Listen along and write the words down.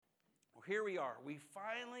Here we are. We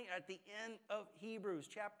finally at the end of Hebrews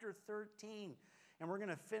chapter 13. And we're going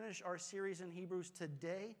to finish our series in Hebrews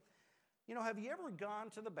today. You know, have you ever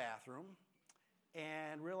gone to the bathroom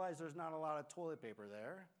and realized there's not a lot of toilet paper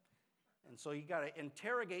there? And so you got to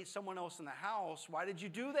interrogate someone else in the house. Why did you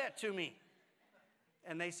do that to me?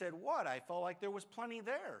 And they said, what? I felt like there was plenty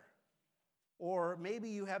there. Or maybe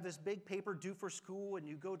you have this big paper due for school and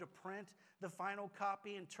you go to print the final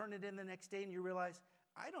copy and turn it in the next day and you realize,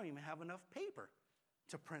 I don't even have enough paper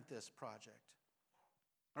to print this project.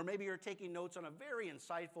 Or maybe you're taking notes on a very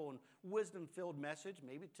insightful and wisdom-filled message,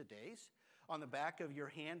 maybe today's, on the back of your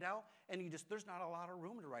handout, and there's not a lot of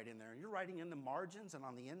room to write in there. You're writing in the margins and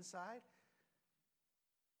on the inside.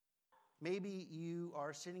 Maybe you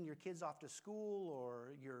are sending your kids off to school,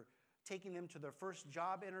 or you're taking them to their first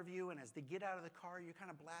job interview, and as they get out of the car, you're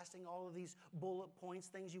kind of blasting all of these bullet points,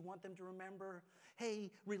 things you want them to remember.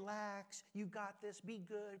 Hey, relax, you got this, be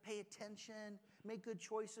good, pay attention, make good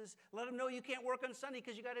choices. Let them know you can't work on Sunday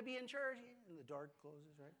because you got to be in church. And the door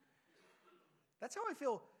closes, right? That's how I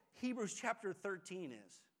feel Hebrews chapter 13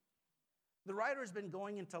 is. The writer has been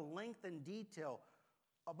going into length and detail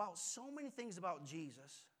about so many things about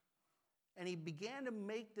Jesus. And he began to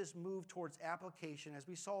make this move towards application. As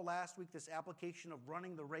we saw last week, this application of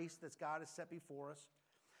running the race that God has set before us,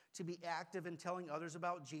 to be active in telling others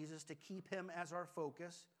about Jesus, to keep him as our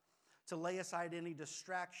focus, to lay aside any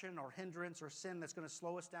distraction or hindrance or sin that's going to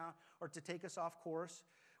slow us down or to take us off course.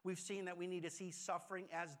 We've seen that we need to see suffering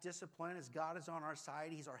as discipline, as God is on our side.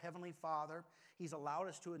 He's our heavenly Father. He's allowed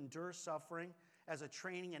us to endure suffering as a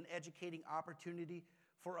training and educating opportunity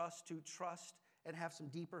for us to trust and have some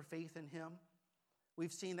deeper faith in him.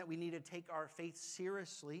 We've seen that we need to take our faith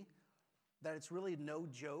seriously, that it's really no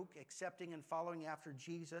joke. Accepting and following after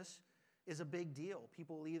Jesus is a big deal.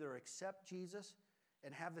 People either accept Jesus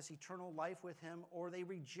and have this eternal life with him, or they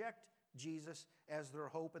reject Jesus as their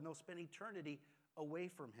hope, and they'll spend eternity away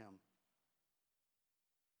from him.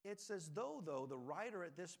 It's as though, the writer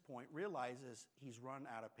at this point realizes he's run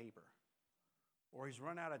out of paper. Or he's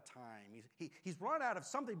run out of time. He's run out of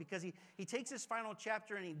something, because he takes this final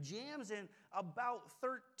chapter and he jams in about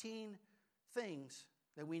 13 things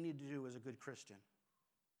that we need to do as a good Christian.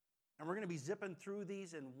 And we're going to be zipping through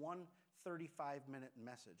these in one 35-minute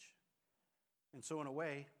message. And so in a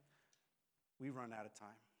way, we've run out of time.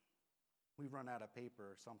 We've run out of paper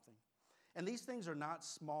or something. And these things are not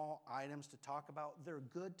small items to talk about. They're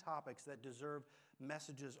good topics that deserve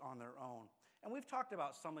messages on their own. And we've talked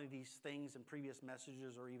about some of these things in previous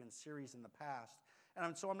messages or even series in the past.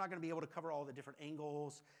 And so I'm not going to be able to cover all the different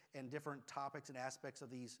angles and different topics and aspects of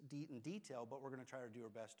these in detail, but we're going to try to do our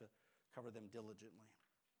best to cover them diligently.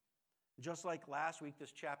 Just like last week,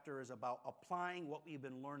 this chapter is about applying what we've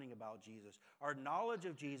been learning about Jesus. Our knowledge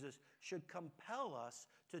of Jesus should compel us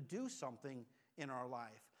to do something in our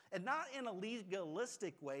life. And not in a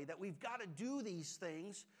legalistic way that we've got to do these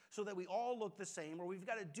things so that we all look the same, or we've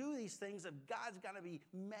got to do these things that God's got to be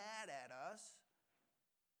mad at us.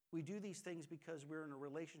 We do these things because we're in a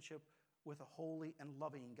relationship with a holy and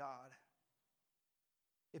loving God.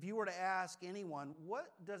 If you were to ask anyone,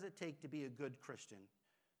 what does it take to be a good Christian?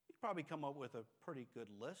 You'd probably come up with a pretty good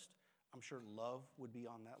list. I'm sure love would be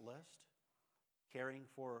on that list. Caring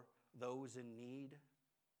for those in need.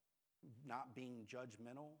 Not being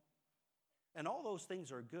judgmental. And all those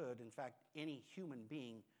things are good. In fact, any human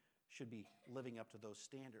being should be living up to those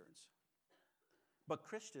standards. But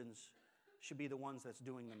Christians should be the ones that's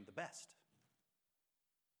doing them the best.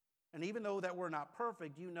 And even though that we're not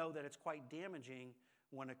perfect, you know that it's quite damaging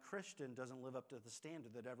when a Christian doesn't live up to the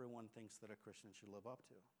standard that everyone thinks that a Christian should live up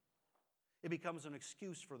to. It becomes an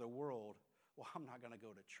excuse for the world. Well, I'm not going to go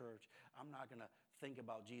to church. I'm not going to think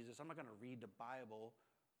about Jesus. I'm not going to read the Bible.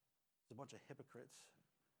 It's a bunch of hypocrites.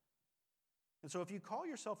 And so if you call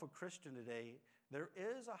yourself a Christian today, there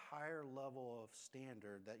is a higher level of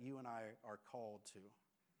standard that you and I are called to.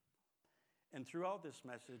 And throughout this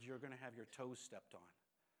message, you're going to have your toes stepped on.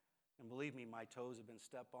 And believe me, my toes have been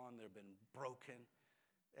stepped on. They've been broken.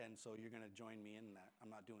 And so you're going to join me in that. I'm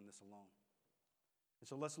not doing this alone. And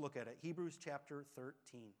so let's look at it. Hebrews chapter 13.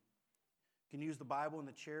 You can use the Bible in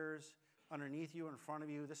the chairs underneath you, in front of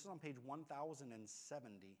you. This is on page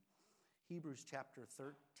 1070. Hebrews chapter 13.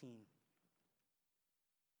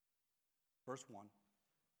 Verse 1.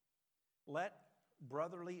 Let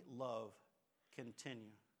brotherly love continue.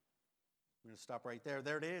 I'm going to stop right there.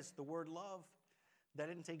 There it is, the word love. That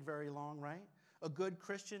didn't take very long, right? A good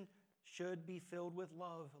Christian should be filled with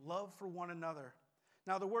love. Love for one another.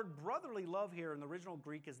 Now, the word brotherly love here in the original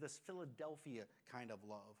Greek is this Philadelphia kind of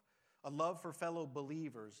love. A love for fellow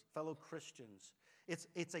believers, fellow Christians.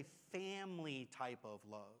 It's a family type of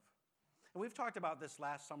love. And we've talked about this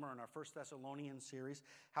last summer in our First Thessalonians series,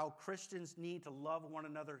 how Christians need to love one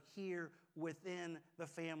another here within the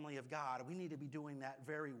family of God. We need to be doing that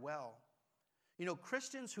very well. You know,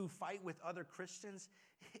 Christians who fight with other Christians,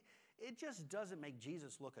 it just doesn't make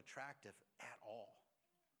Jesus look attractive at all.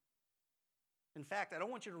 In fact, I don't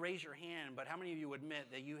want you to raise your hand, but how many of you admit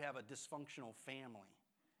that you have a dysfunctional family?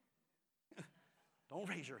 Don't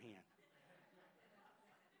raise your hand.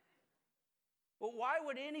 Well, why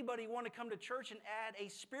would anybody want to come to church and add a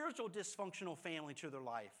spiritual dysfunctional family to their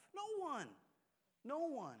life? No one. No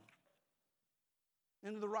one.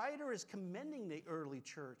 And the writer is commending the early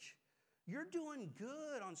church. You're doing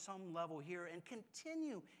good on some level here, and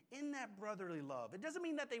continue in that brotherly love. It doesn't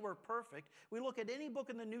mean that they were perfect. We look at any book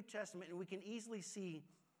in the New Testament and we can easily see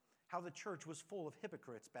how the church was full of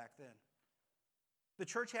hypocrites back then. The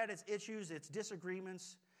church had its issues, its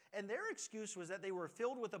disagreements, and their excuse was that they were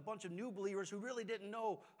filled with a bunch of new believers who really didn't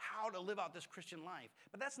know how to live out this Christian life.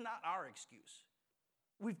 But that's not our excuse.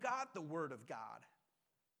 We've got the Word of God,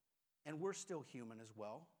 and we're still human as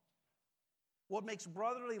well. What makes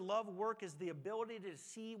brotherly love work is the ability to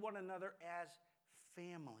see one another as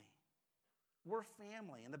family. We're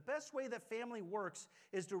family. And the best way that family works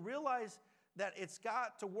is to realize that it's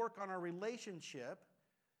got to work on our relationship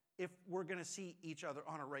if we're going to see each other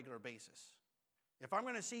on a regular basis. If I'm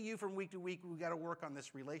going to see you from week to week, we've got to work on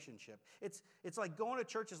this relationship. It's like going to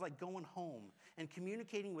church is like going home and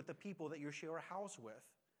communicating with the people that you share a house with.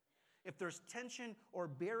 If there's tension or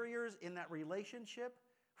barriers in that relationship,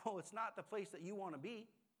 well, it's not the place that you want to be.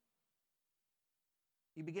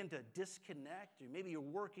 You begin to disconnect, or maybe you're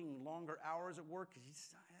working longer hours at work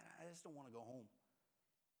because I just don't want to go home.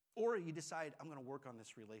 Or you decide, I'm going to work on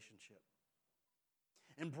this relationship.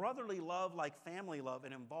 And brotherly love, like family love,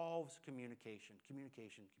 it involves communication.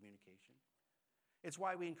 It's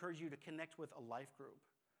why we encourage you to connect with a life group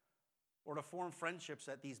or to form friendships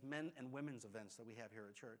at these men and women's events that we have here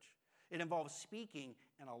at church. It involves speaking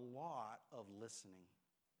and a lot of listening.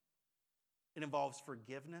 It involves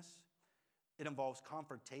forgiveness. It involves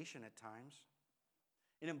confrontation at times.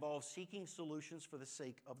 It involves seeking solutions for the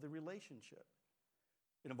sake of the relationship.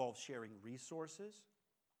 It involves sharing resources.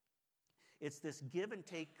 It's this give and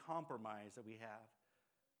take compromise that we have.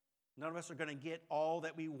 None of us are going to get all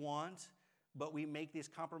that we want, but we make this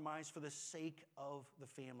compromise for the sake of the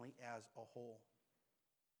family as a whole.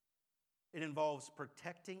 It involves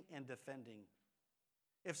protecting and defending.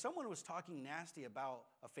 If someone was talking nasty about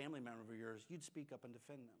a family member of yours, you'd speak up and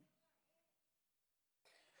defend them.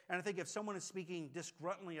 And I think if someone is speaking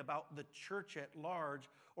disgruntledly about the church at large,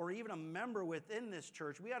 or even a member within this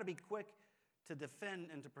church, we ought to be quick to defend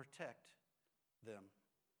and to protect them.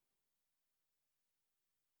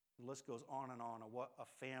 The list goes on what a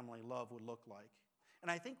family love would look like.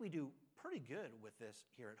 And I think we do pretty good with this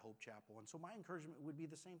here at Hope Chapel. And so my encouragement would be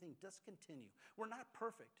the same thing. Just continue. We're not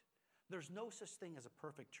perfect. There's no such thing as a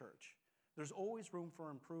perfect church. There's always room for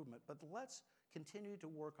improvement, but let's continue to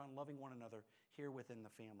work on loving one another here within the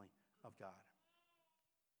family of God.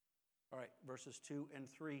 All right, verses 2 and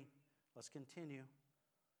 3. Let's continue.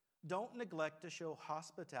 Don't neglect to show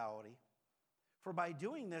hospitality, for by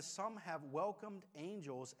doing this, some have welcomed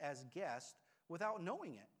angels as guests without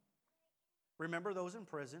knowing it. Remember those in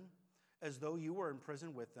prison, as though you were in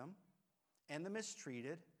prison with them, and the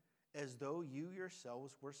mistreated, as though you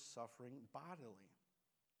yourselves were suffering bodily.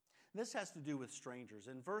 This has to do with strangers.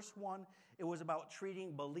 In verse 1, it was about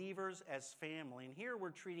treating believers as family, and here we're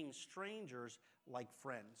treating strangers like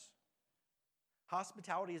friends.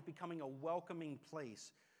 Hospitality is becoming a welcoming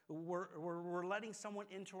place. We're letting someone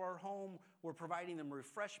into our home. We're providing them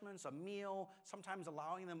refreshments, a meal, sometimes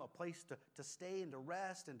allowing them a place to stay and to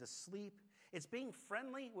rest and to sleep. It's being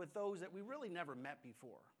friendly with those that we really never met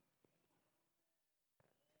before.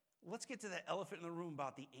 Let's get to that elephant in the room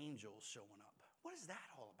about the angels showing up. What is that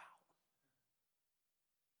all about?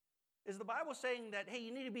 Is the Bible saying that, hey,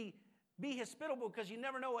 you need to be hospitable because you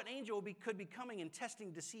never know what angel could be coming and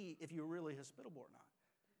testing to see if you're really hospitable or not?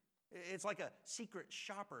 It's like a secret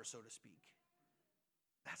shopper, so to speak.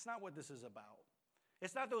 That's not what this is about.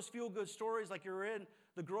 It's not those feel-good stories like you're in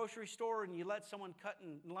the grocery store and you let someone cut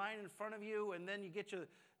in line in front of you and then you get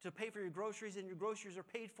to pay for your groceries and your groceries are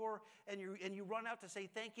paid for and you run out to say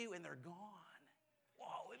thank you and they're gone.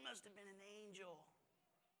 Whoa, it must have been an angel.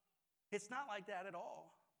 It's not like that at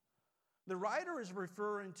all. The writer is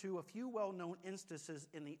referring to a few well-known instances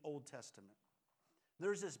in the Old Testament.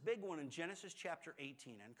 There's this big one in Genesis chapter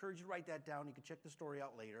 18. I encourage you to write that down. You can check the story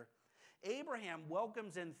out later. Abraham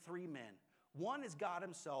welcomes in 3 men. One is God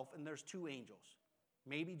himself, and there's 2 angels.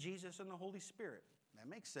 Maybe Jesus and the Holy Spirit. That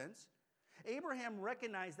makes sense. Abraham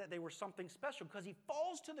recognized that they were something special because he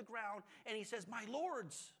falls to the ground and he says, "My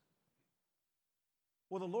lords."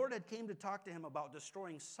 Well, the Lord had came to talk to him about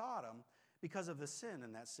destroying Sodom because of the sin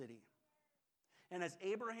in that city. And as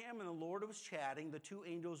Abraham and the Lord was chatting, the two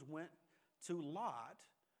angels went to Lot,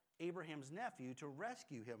 Abraham's nephew, to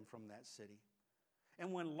rescue him from that city.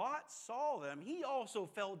 And when Lot saw them, he also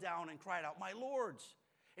fell down and cried out, "My lords,"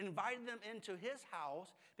 and invited them into his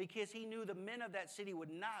house because he knew the men of that city would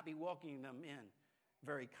not be welcoming them in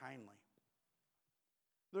very kindly.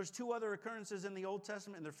 There's two other occurrences in the Old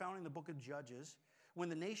Testament, and they're found in the book of Judges. When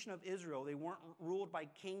the nation of Israel, they weren't ruled by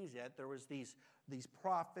kings yet. There was these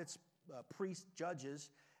prophets, priests, judges,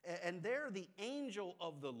 and there the angel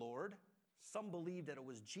of the Lord, some believe that it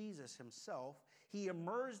was Jesus himself, he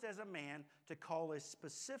emerged as a man to call a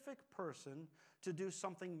specific person to do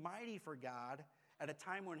something mighty for God at a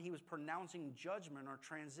time when he was pronouncing judgment or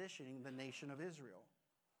transitioning the nation of Israel.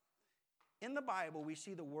 In the Bible, we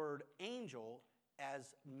see the word angel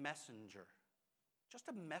as messenger, just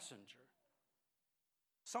a messenger.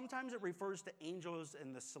 Sometimes it refers to angels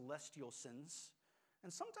in the celestial sense,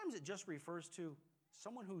 and sometimes it just refers to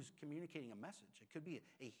someone who's communicating a message. It could be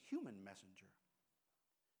a human messenger.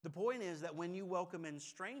 The point is that when you welcome in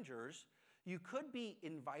strangers, you could be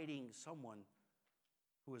inviting someone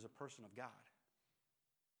who is a person of God.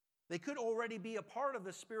 They could already be a part of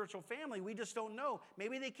the spiritual family. We just don't know.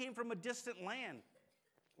 Maybe they came from a distant land,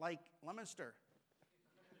 like Leominster,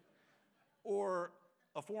 or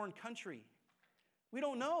a foreign country. We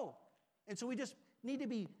don't know. And so we just need to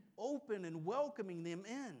be open and welcoming them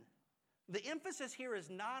in. The emphasis here is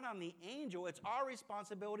not on the angel. It's our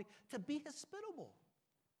responsibility to be hospitable.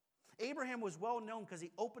 Abraham was well known because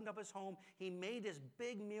he opened up his home. He made this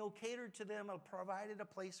big meal, catered to them, and provided a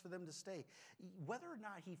place for them to stay, whether or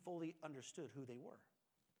not he fully understood who they were.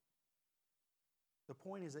 The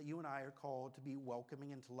point is that you and I are called to be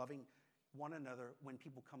welcoming and to loving one another when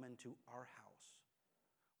people come into our house,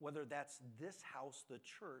 whether that's this house, the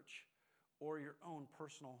church, or your own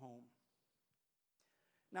personal home.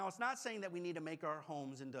 Now, it's not saying that we need to make our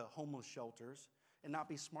homes into homeless shelters and not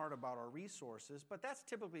be smart about our resources, but that's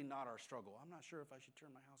typically not our struggle. I'm not sure if I should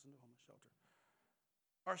turn my house into a homeless shelter.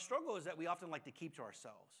 Our struggle is that we often like to keep to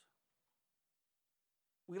ourselves.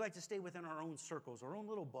 We like to stay within our own circles, our own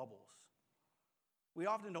little bubbles. We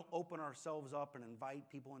often don't open ourselves up and invite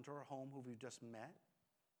people into our home who we've just met.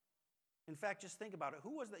 In fact, just think about it.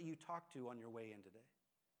 Who was that you talked to on your way in today?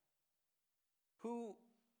 Who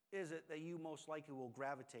is it that you most likely will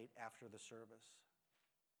gravitate after the service?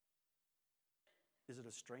 Is it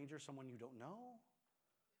a stranger, someone you don't know?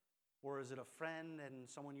 Or is it a friend and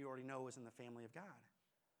someone you already know is in the family of God?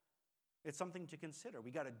 It's something to consider.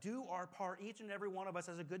 We got to do our part, each and every one of us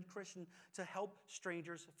as a good Christian, to help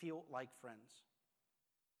strangers feel like friends.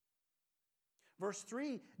 Verse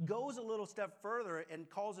 3 goes a little step further and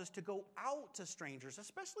calls us to go out to strangers,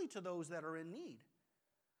 especially to those that are in need.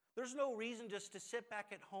 There's no reason just to sit back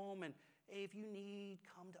at home and, hey, if you need,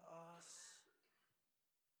 come to us.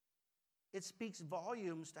 It speaks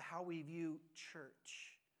volumes to how we view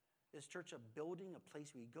church. Is church a building, a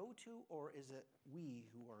place we go to, or is it we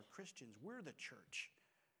who are Christians? We're the church.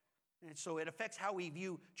 And so it affects how we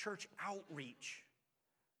view church outreach.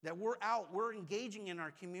 That we're out, we're engaging in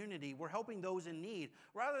our community, we're helping those in need,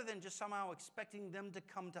 rather than just somehow expecting them to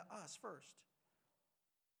come to us first.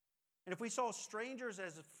 And if we saw strangers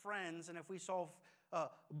as friends, and if we saw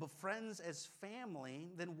friends as family,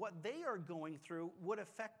 then what they are going through would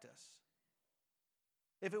affect us.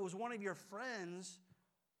 If it was one of your friends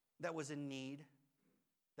that was in need,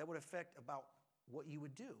 that would affect about what you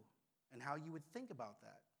would do and how you would think about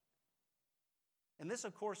that. And this,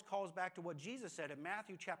 of course, calls back to what Jesus said in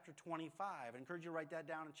Matthew chapter 25. I encourage you to write that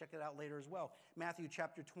down and check it out later as well. Matthew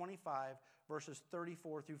chapter 25, verses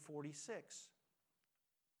 34 through 46.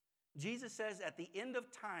 Jesus says at the end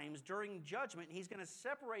of times, during judgment, he's going to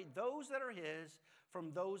separate those that are his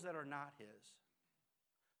from those that are not his.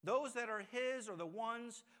 Those that are his are the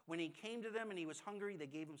ones, when he came to them and he was hungry, they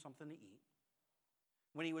gave him something to eat.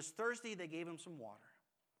 When he was thirsty, they gave him some water.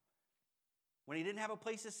 When he didn't have a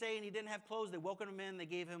place to stay and he didn't have clothes, they welcomed him in, they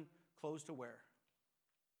gave him clothes to wear.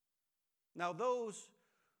 Now those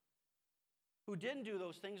who didn't do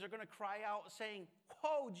those things are going to cry out saying,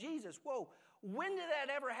 "Whoa, Jesus, whoa, when did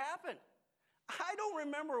that ever happen? I don't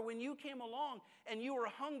remember when you came along and you were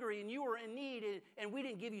hungry and you were in need and we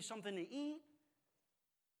didn't give you something to eat.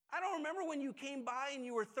 I don't remember when you came by and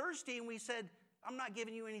you were thirsty and we said, I'm not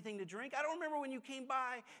giving you anything to drink. I don't remember when you came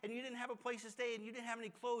by and you didn't have a place to stay and you didn't have any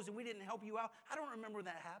clothes and we didn't help you out. I don't remember when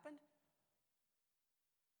that happened."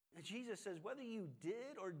 And Jesus says, whether you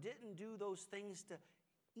did or didn't do those things to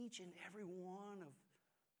each and every one of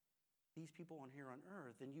these people on here on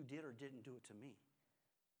earth than you did or didn't do it to me.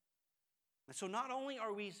 And so not only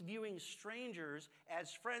are we viewing strangers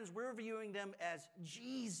as friends, we're viewing them as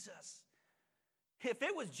Jesus. If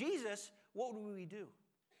it was Jesus, what would we do?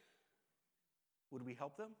 Would we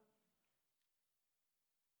help them?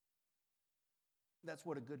 That's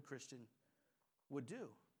what a good Christian would do,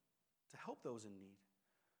 to help those in need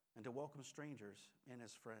and to welcome strangers in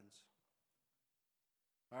as friends.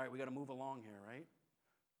 All right, we got to move along here, right?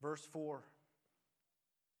 Verse 4.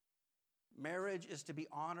 Marriage is to be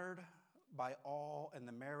honored by all, and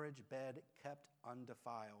the marriage bed kept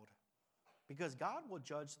undefiled, because God will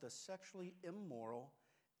judge the sexually immoral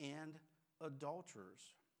and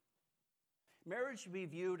adulterers. Marriage should be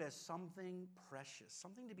viewed as something precious,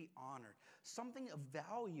 something to be honored, something of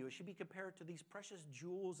value. It should be compared to these precious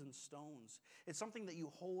jewels and stones. It's something that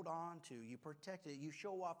you hold on to, you protect it, you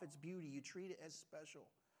show off its beauty, you treat it as special.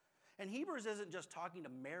 And Hebrews isn't just talking to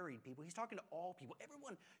married people, he's talking to all people.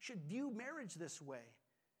 Everyone should view marriage this way.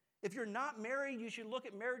 If you're not married, you should look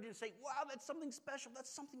at marriage and say, wow, that's something special.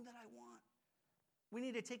 That's something that I want. We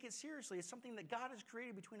need to take it seriously. It's something that God has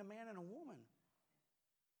created between a man and a woman.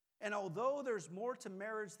 And although there's more to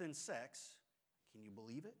marriage than sex, can you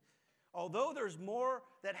believe it? Although there's more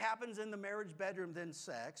that happens in the marriage bedroom than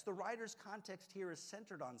sex, the writer's context here is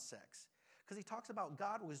centered on sex. Because he talks about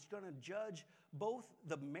God was going to judge both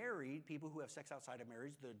the married, people who have sex outside of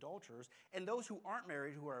marriage, the adulterers, and those who aren't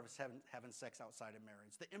married who are having sex outside of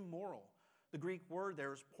marriage, the immoral. The Greek word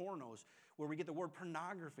there is pornos, where we get the word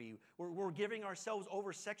pornography. We're giving ourselves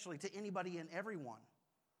over sexually to anybody and everyone.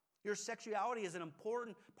 Your sexuality is an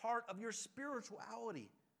important part of your spirituality.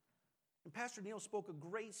 And Pastor Neil spoke a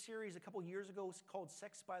great series a couple years ago called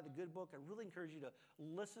Sex by the Good Book. I really encourage you to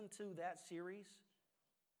listen to that series.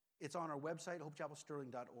 It's on our website,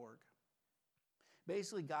 hopechapelsterling.org.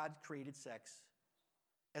 Basically, God created sex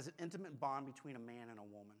as an intimate bond between a man and a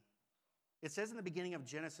woman. It says in the beginning of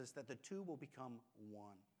Genesis that the two will become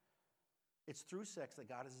one. It's through sex that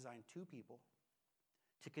God has designed two people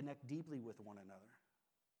to connect deeply with one another.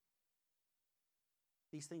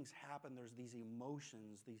 These things happen. There's these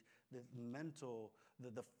emotions, the mental,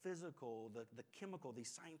 the physical, the chemical, these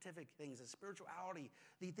scientific things, the spirituality,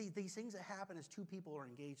 these things that happen as two people are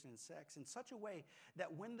engaged in sex in such a way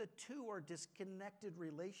that when the two are disconnected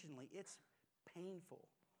relationally, it's painful.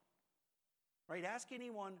 Right? Ask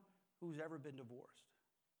anyone who's ever been divorced.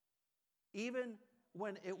 Even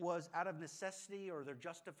when it was out of necessity or they're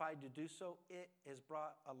justified to do so, it has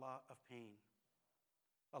brought a lot of pain.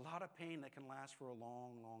 A lot of pain that can last for a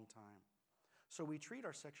long, long time. So we treat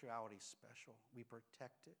our sexuality special. We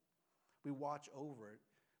protect it. We watch over it.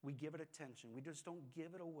 We give it attention. We just don't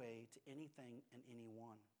give it away to anything and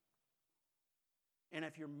anyone. And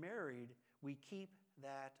if you're married, we keep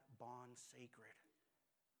that bond sacred.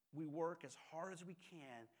 We work as hard as we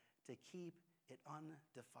can to keep it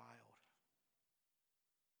undefiled.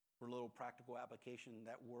 For a little practical application,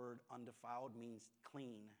 that word undefiled means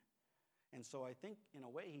clean. And so I think, in a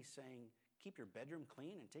way, he's saying, keep your bedroom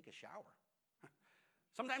clean and take a shower.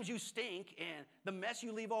 Sometimes you stink, and the mess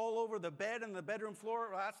you leave all over the bed and the bedroom floor,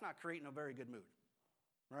 well, that's not creating a very good mood.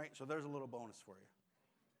 Right? So there's a little bonus for you.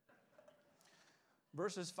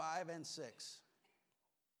 Verses 5 and 6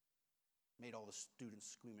 made all the students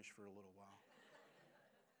squeamish for a little while.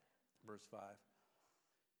 Verse 5.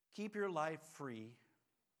 Keep your life free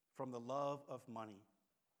from the love of money.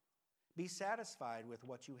 Be satisfied with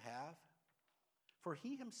what you have. For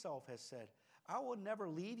he himself has said, I will never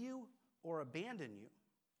leave you or abandon you.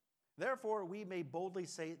 Therefore, we may boldly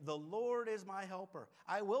say, the Lord is my helper.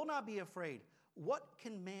 I will not be afraid. What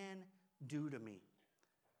can man do to me?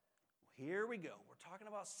 Here we go. We're talking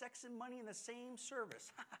about sex and money in the same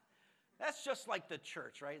service. That's just like the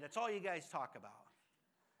church, right? That's all you guys talk about.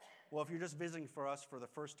 Well, if you're just visiting for us for the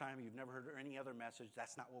first time, you've never heard any other message,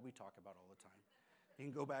 that's not what we talk about all the time. You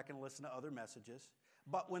can go back and listen to other messages.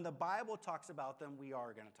 But when the Bible talks about them, we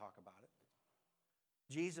are going to talk about it.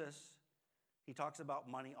 Jesus, he talks about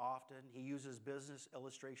money often. He uses business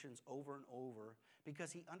illustrations over and over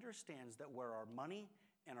because he understands that where our money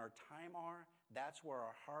and our time are, that's where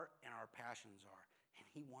our heart and our passions are. And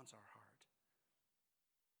he wants our heart.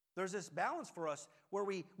 There's this balance for us where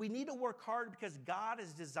we need to work hard because God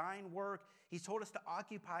has designed work. He's told us to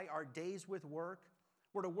occupy our days with work.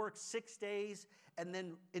 We're to work 6 days and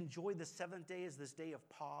then enjoy the seventh day as this day of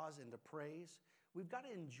pause and to praise. We've got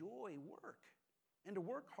to enjoy work and to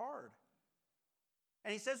work hard.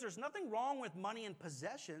 And he says there's nothing wrong with money and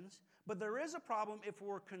possessions, but there is a problem if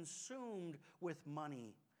we're consumed with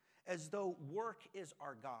money as though work is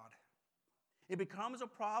our God. It becomes a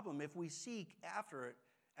problem if we seek after it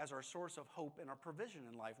as our source of hope and our provision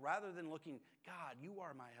in life, rather than looking, God, you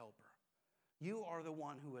are my helper. You are the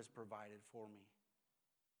one who has provided for me.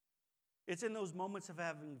 It's in those moments of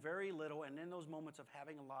having very little and in those moments of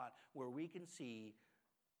having a lot where we can see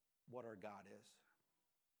what our God is.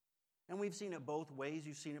 And we've seen it both ways.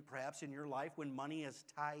 You've seen it perhaps in your life when money is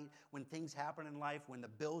tight, when things happen in life, when the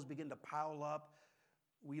bills begin to pile up.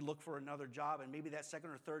 We look for another job, and maybe that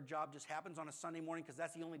second or third job just happens on a Sunday morning because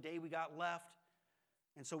that's the only day we got left.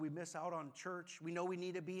 And so we miss out on church. We know we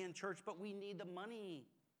need to be in church, but we need the money.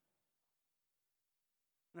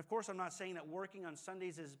 And of course, I'm not saying that working on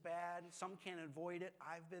Sundays is bad. Some can't avoid it.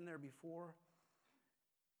 I've been there before.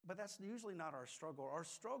 But that's usually not our struggle. Our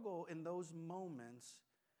struggle in those moments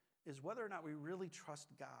is whether or not we really trust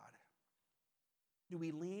God. Do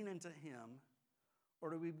we lean into Him,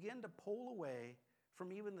 or do we begin to pull away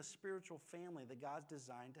from even the spiritual family that God's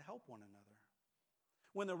designed to help one another?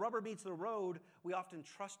 When the rubber meets the road, we often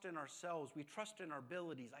trust in ourselves. We trust in our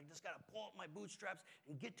abilities. I just got to pull up my bootstraps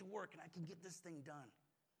and get to work, and I can get this thing done.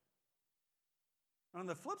 On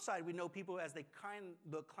the flip side, we know people as they climb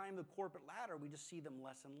the corporate ladder, we just see them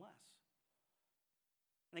less and less.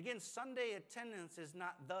 And again, Sunday attendance is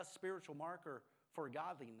not the spiritual marker for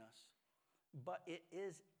godliness, but it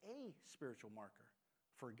is a spiritual marker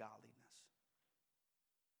for godliness.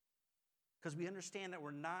 Because we understand that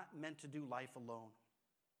we're not meant to do life alone.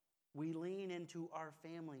 We lean into our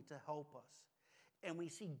family to help us. And we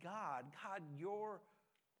see God, you're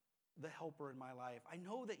the helper in my life. I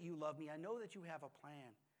know that you love me. I know that you have a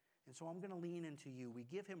plan. And so I'm going to lean into you. We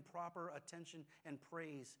give Him proper attention and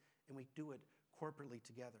praise, and we do it corporately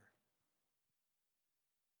together.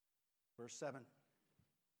 Verse 7.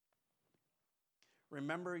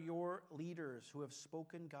 Remember your leaders who have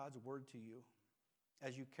spoken God's word to you.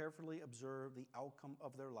 As you carefully observe the outcome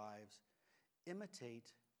of their lives,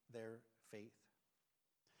 imitate their faith.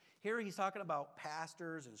 Here he's talking about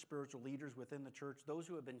pastors and spiritual leaders within the church, those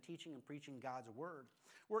who have been teaching and preaching God's word.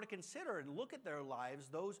 We're to consider and look at their lives,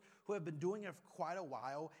 those who have been doing it for quite a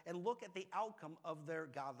while, and look at the outcome of their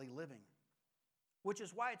godly living, which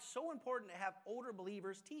is why it's so important to have older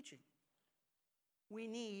believers teaching. We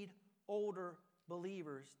need older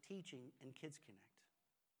believers teaching in Kids Connect.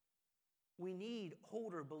 We need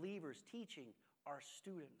older believers teaching our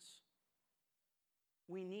students.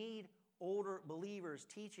 We need older believers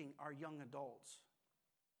teaching our young adults.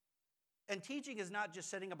 And teaching is not just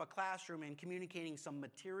setting up a classroom and communicating some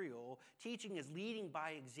material. Teaching is leading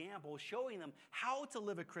by example, showing them how to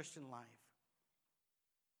live a Christian life.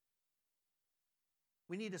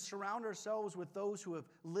 We need to surround ourselves with those who have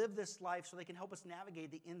lived this life so they can help us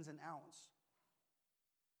navigate the ins and outs.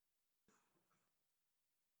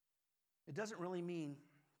 It doesn't really mean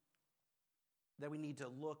that we need to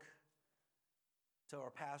look to our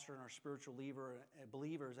pastor and our spiritual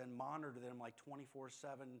believers and monitor them like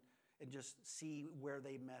 24/7 and just see where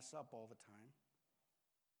they mess up all the time.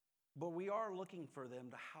 But we are looking for them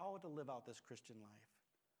to how to live out this Christian life.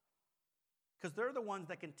 Because they're the ones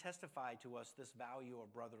that can testify to us this value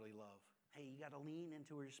of brotherly love. Hey, you got to lean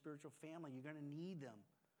into your spiritual family. You're going to need them.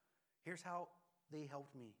 Here's how they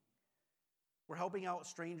helped me. We're helping out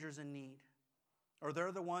strangers in need. Or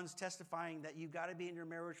they're the ones testifying that you've got to be in your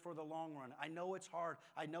marriage for the long run. I know it's hard.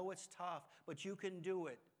 I know it's tough, but you can do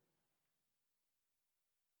it.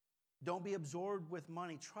 Don't be absorbed with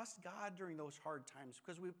money. Trust God during those hard times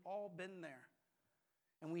because we've all been there.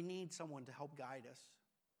 And we need someone to help guide us.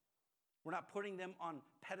 We're not putting them on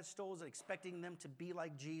pedestals and expecting them to be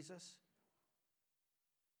like Jesus.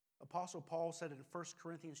 Apostle Paul said in 1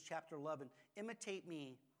 Corinthians chapter 11, imitate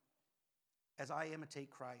me as I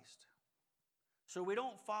imitate Christ. So we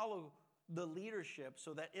don't follow the leadership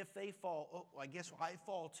so that if they fall, oh, I guess I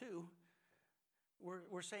fall too.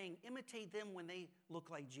 We're saying imitate them when they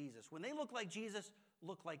look like Jesus. When they look like Jesus,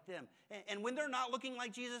 look like them. And when they're not looking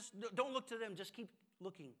like Jesus, don't look to them. Just keep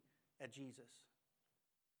looking at Jesus.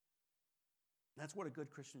 That's what a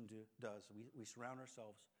good Christian does. We surround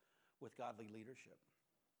ourselves with godly leadership.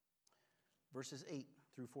 Verses 8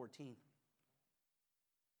 through 14.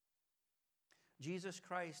 Jesus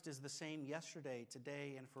Christ is the same yesterday,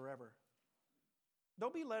 today, and forever.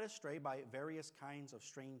 Don't be led astray by various kinds of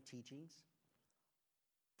strange teachings.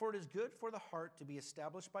 For it is good for the heart to be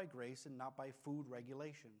established by grace and not by food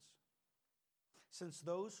regulations, since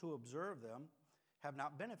those who observe them have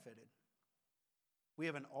not benefited. We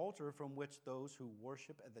have an altar from which those who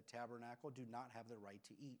worship at the tabernacle do not have the right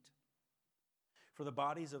to eat. For the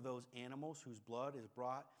bodies of those animals whose blood is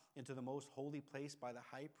brought into the most holy place by the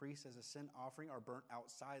high priest as a sin offering are burnt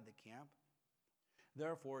outside the camp.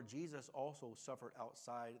 Therefore, Jesus also suffered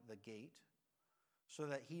outside the gate, so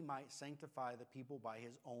that he might sanctify the people by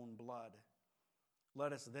his own blood.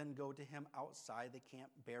 Let us then go to him outside the camp,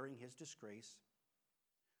 bearing his disgrace.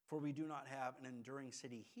 For we do not have an enduring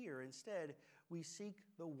city here. Instead, we seek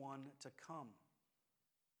the one to come.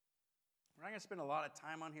 We're not going to spend a lot of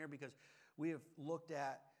time on here because we have looked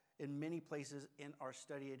at, in many places in our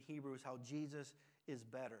study in Hebrews, how Jesus is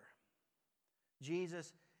better.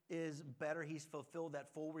 Jesus is better. He's fulfilled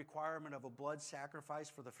that full requirement of a blood sacrifice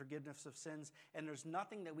for the forgiveness of sins, and there's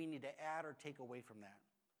nothing that we need to add or take away from that.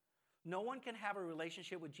 No one can have a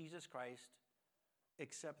relationship with Jesus Christ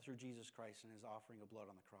except through Jesus Christ and his offering of blood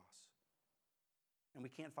on the cross. And we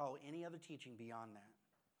can't follow any other teaching beyond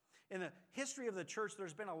that. In the history of the church,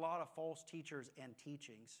 there's been a lot of false teachers and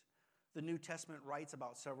teachings. The New Testament writes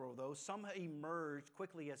about several of those. Some emerged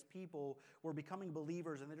quickly as people were becoming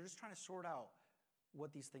believers, and they're just trying to sort out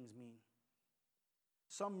what these things mean.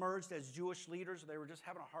 Some emerged as Jewish leaders. They were just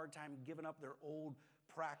having a hard time giving up their old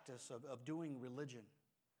practice of doing religion.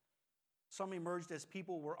 Some emerged as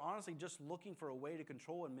people who were honestly just looking for a way to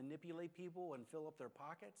control and manipulate people and fill up their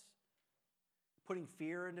pockets. Putting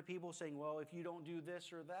fear into people, saying, well, if you don't do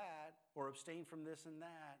this or that, or abstain from this and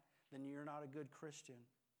that, then you're not a good Christian.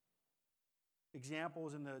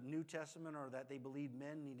 Examples in the New Testament are that they believed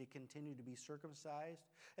men need to continue to be circumcised,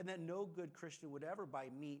 and that no good Christian would ever buy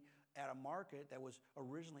meat at a market that was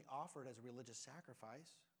originally offered as a religious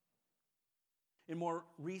sacrifice. In more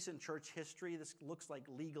recent church history, this looks like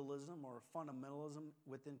legalism or fundamentalism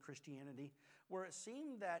within Christianity, where it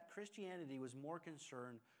seemed that Christianity was more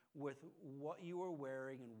concerned with what you were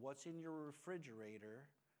wearing and what's in your refrigerator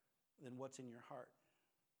than what's in your heart.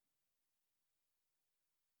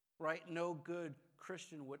 Right? No good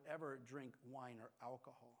Christian would ever drink wine or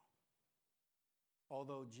alcohol.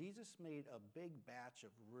 Although Jesus made a big batch of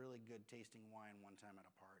really good tasting wine one time at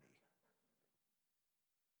a party.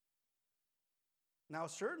 Now,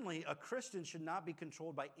 certainly a Christian should not be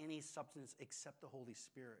controlled by any substance except the Holy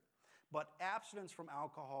Spirit. But abstinence from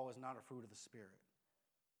alcohol is not a fruit of the Spirit.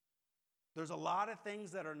 There's a lot of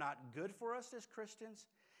things that are not good for us as Christians,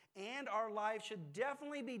 and our lives should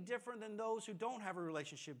definitely be different than those who don't have a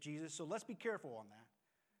relationship with Jesus, so let's be careful on that.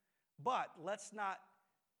 But let's not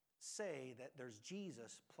say that there's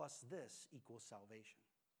Jesus plus this equals salvation.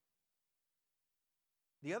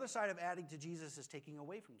 The other side of adding to Jesus is taking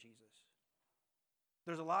away from Jesus.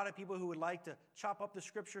 There's a lot of people who would like to chop up the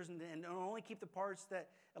scriptures and only keep the parts that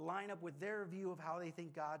line up with their view of how they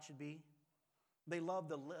think God should be. They love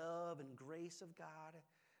the love and grace of God,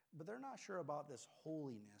 but they're not sure about this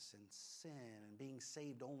holiness and sin and being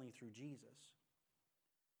saved only through Jesus.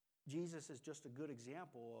 Jesus is just a good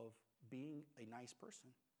example of being a nice person.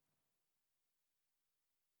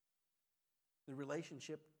 The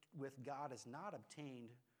relationship with God is not obtained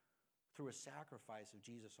through a sacrifice of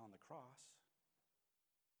Jesus on the cross.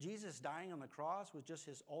 Jesus dying on the cross was just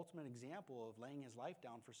his ultimate example of laying his life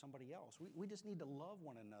down for somebody else. We just need to love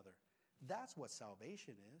one another. That's what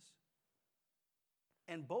salvation is.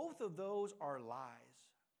 And both of those are lies.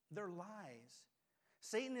 They're lies.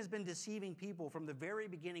 Satan has been deceiving people from the very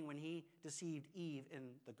beginning when he deceived Eve in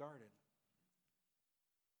the garden.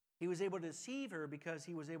 He was able to deceive her because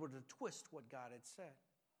he was able to twist what God had said.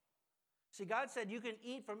 See, God said you can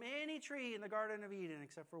eat from any tree in the Garden of Eden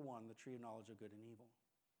except for one, the tree of knowledge of good and evil.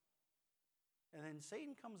 And then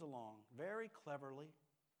Satan comes along very cleverly,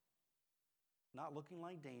 not looking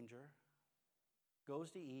like danger,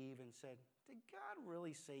 goes to Eve and said, did God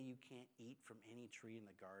really say you can't eat from any tree in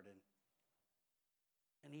the garden?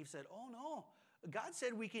 And Eve said, oh no, God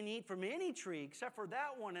said we can eat from any tree except for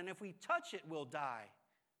that one, and if we touch it, we'll die.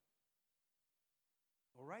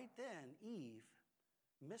 Well, right then, Eve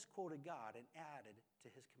misquoted God and added to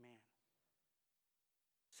his command.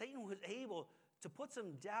 Satan was able to put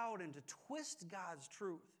some doubt and to twist God's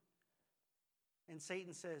truth. And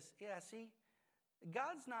Satan says, yeah, see,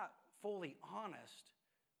 God's not fully honest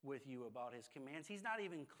with you about his commands. He's not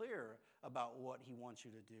even clear about what he wants you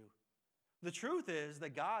to do. The truth is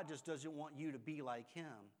that God just doesn't want you to be like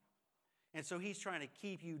him. And so he's trying to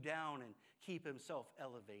keep you down and keep himself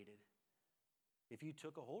elevated. If you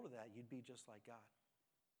took a hold of that, you'd be just like God.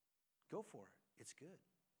 Go for it. It's good.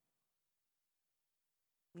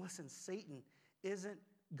 Listen, Satan isn't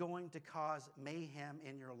going to cause mayhem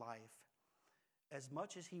in your life as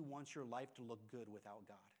much as he wants your life to look good without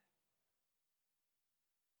God.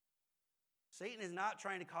 Satan is not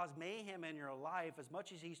trying to cause mayhem in your life as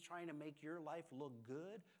much as he's trying to make your life look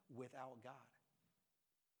good without God.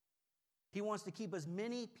 He wants to keep as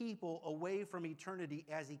many people away from eternity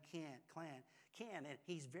as he can, and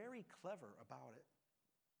he's very clever about it.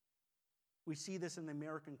 We see this in the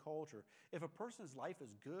American culture. If a person's life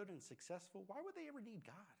is good and successful, why would they ever need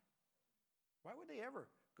God? Why would they ever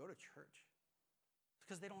go to church? It's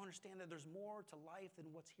because they don't understand that there's more to life than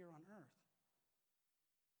what's here on earth.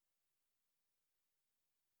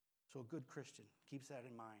 So a good Christian keeps that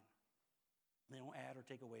in mind. They don't add or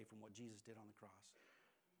take away from what Jesus did on the cross.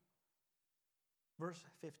 Verse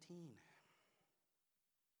 15.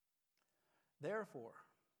 Therefore,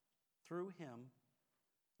 through him,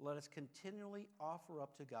 let us continually offer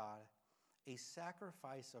up to God a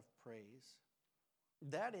sacrifice of praise.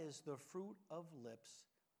 That is the fruit of lips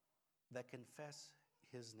that confess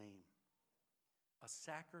his name. A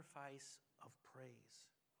sacrifice of praise.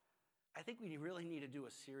 I think we really need to do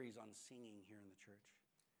a series on singing here in the church.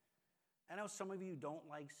 I know some of you don't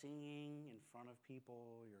like singing in front of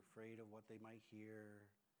people. You're afraid of what they might hear.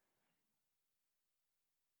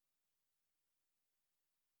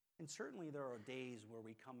 And certainly there are days where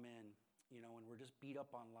we come in, and we're just beat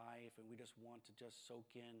up on life and we just want to just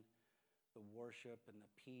soak in the worship and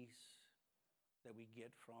the peace that we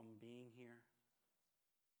get from being here.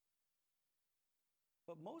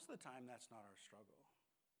 But most of the time, that's not our struggle.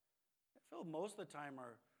 I feel most of the time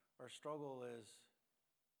our struggle is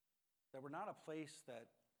that we're not a place that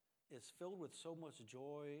is filled with so much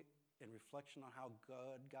joy and reflection on how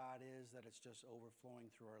good God is that it's just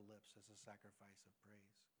overflowing through our lips as a sacrifice of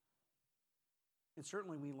praise. And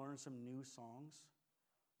certainly we learn some new songs,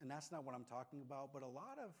 and that's not what I'm talking about, but a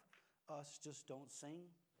lot of us just don't sing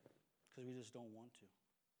because we just don't want to.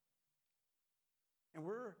 And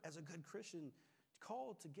we're, as a good Christian,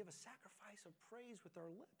 called to give a sacrifice of praise with our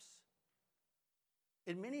lips.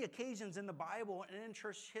 In many occasions in the Bible and in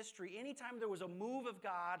church history, anytime there was a move of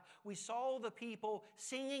God, we saw the people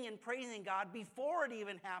singing and praising God before it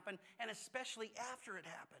even happened, and especially after it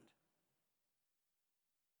happened.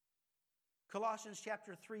 Colossians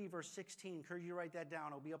chapter 3, verse 16. Encourage you to write that down.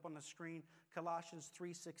 It'll be up on the screen. Colossians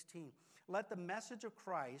 3:16. Let the message of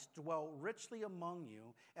Christ dwell richly among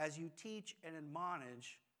you as you teach and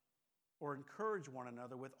admonish or encourage one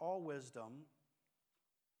another with all wisdom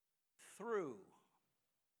through,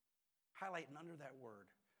 highlighting under that word,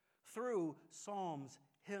 through psalms,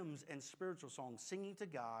 hymns, and spiritual songs, singing to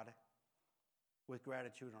God with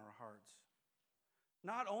gratitude in our hearts.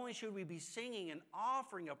 Not only should we be singing and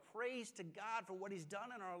offering a praise to God for what he's done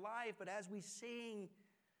in our life, but as we sing,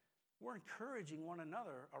 we're encouraging one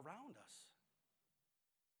another around us.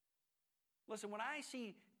 Listen, when I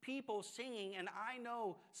see people singing and I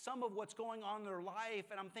know some of what's going on in their life,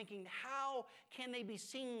 and I'm thinking, how can they be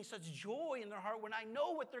singing such joy in their heart when I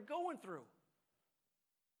know what they're going through?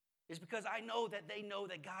 It's because I know that they know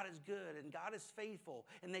that God is good and God is faithful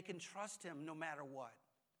and they can trust him no matter what.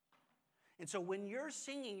 And so when you're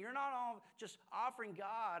singing, you're not all just offering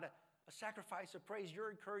God a sacrifice of praise. You're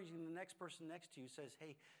encouraging the next person next to you. Says,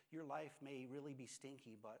 hey, your life may really be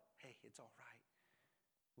stinky, but hey, it's all right.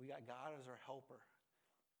 We got God as our helper,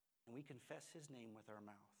 and we confess his name with our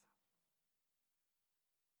mouth.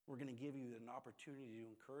 We're going to give you an opportunity to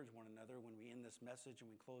encourage one another when we end this message and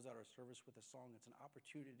we close out our service with a song. It's an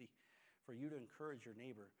opportunity for you to encourage your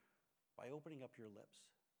neighbor by opening up your lips.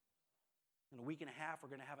 In a week and a half,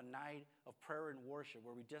 we're going to have a night of prayer and worship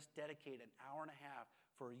where we just dedicate an hour and a half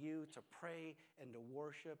for you to pray and to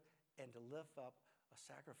worship and to lift up a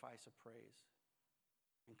sacrifice of praise.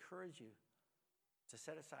 I encourage you to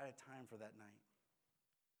set aside a time for that night.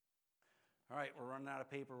 All right, we're running out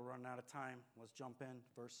of paper. We're running out of time. Let's jump in.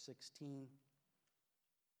 Verse 16.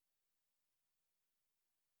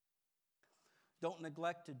 Don't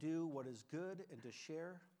neglect to do what is good and to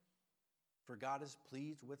share, for God is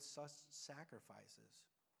pleased with such sacrifices.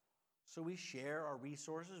 So we share our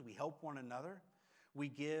resources. We help one another. We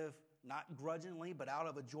give not grudgingly, but out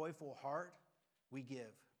of a joyful heart, we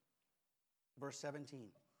give. Verse 17.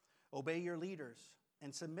 Obey your leaders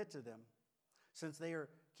and submit to them, since they are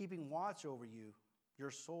keeping watch over you, your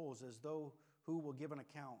souls, as though who will give an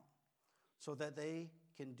account, so that they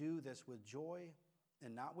can do this with joy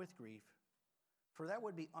and not with grief, for that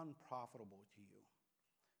would be unprofitable to you.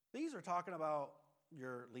 These are talking about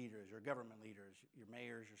your leaders, your government leaders, your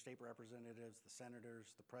mayors, your state representatives, the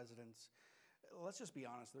senators, the presidents. Let's just be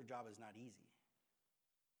honest, their job is not easy.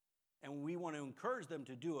 And we want to encourage them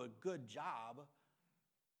to do a good job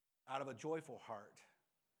out of a joyful heart,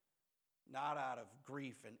 not out of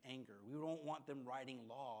grief and anger. We don't want them writing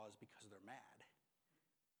laws because they're mad.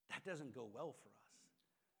 That doesn't go well for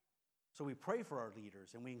us. So we pray for our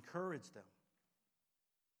leaders and we encourage them.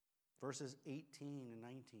 Verses 18 and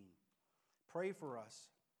 19. Pray for us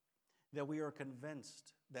that we are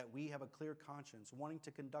convinced that we have a clear conscience, wanting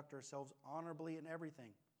to conduct ourselves honorably in everything.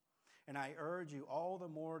 And I urge you all the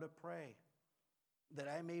more to pray that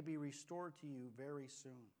I may be restored to you very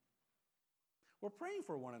soon. We're praying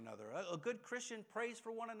for one another. A good Christian prays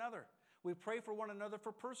for one another. We pray for one another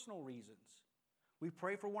for personal reasons. We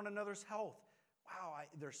pray for one another's health. Wow,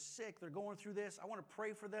 they're sick. They're going through this. I want to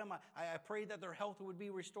pray for them. I pray that their health would be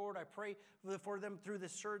restored. I pray for them through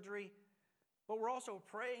this surgery. But we're also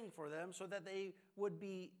praying for them so that they would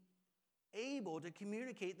be able to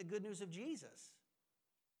communicate the good news of Jesus.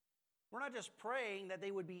 We're not just praying that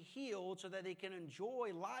they would be healed so that they can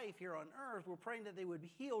enjoy life here on earth. We're praying that they would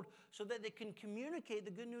be healed so that they can communicate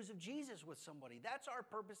the good news of Jesus with somebody. That's our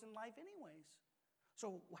purpose in life anyways.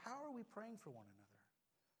 So how are we praying for one another?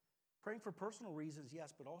 Praying for personal reasons,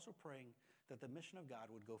 yes, but also praying that the mission of God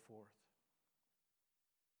would go forth.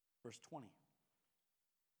 Verse 20.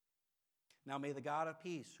 Now may the God of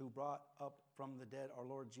peace, who brought up from the dead our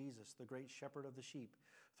Lord Jesus, the great shepherd of the sheep,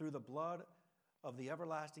 through the blood of the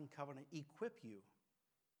everlasting covenant, equip you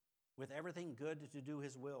with everything good to do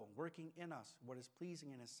his will, working in us what is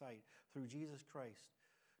pleasing in his sight, through Jesus Christ,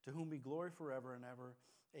 to whom be glory forever and ever.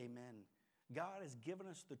 Amen. God has given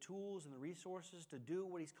us the tools and the resources to do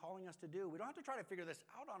what he's calling us to do. We don't have to try to figure this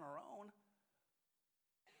out on our own.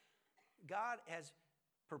 God has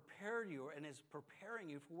prepared you and is preparing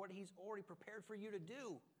you for what he's already prepared for you to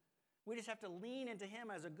do. We just have to lean into him.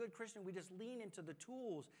 As a good Christian, we just lean into the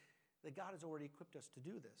tools that God has already equipped us to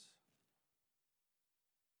do this.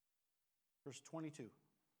 Verse 22,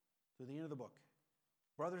 to the end of the book.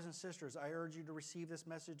 Brothers and sisters, I urge you to receive this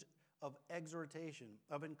message of exhortation,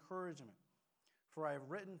 of encouragement, for I have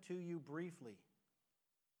written to you briefly.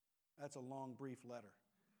 That's a long, brief letter.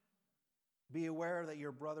 Be aware that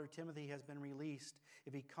your brother Timothy has been released.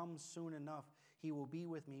 If he comes soon enough, he will be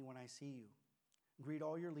with me when I see you. Greet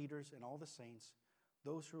all your leaders and all the saints.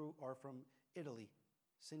 Those who are from Italy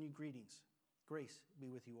send you greetings. Grace be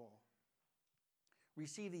with you all.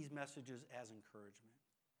 Receive these messages as encouragement.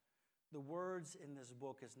 The words in this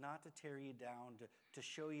book is not to tear you down, to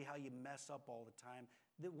show you how you mess up all the time.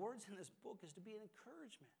 The words in this book is to be an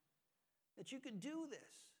encouragement. That you can do this.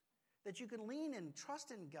 That you can lean and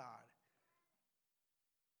trust in God.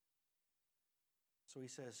 So he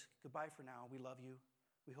says, goodbye for now. We love you.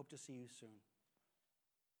 We hope to see you soon.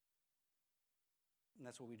 And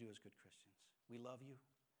that's what we do as good Christians. We love you.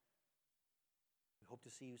 We hope to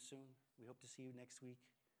see you soon. We hope to see you next week.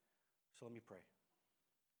 So let me pray.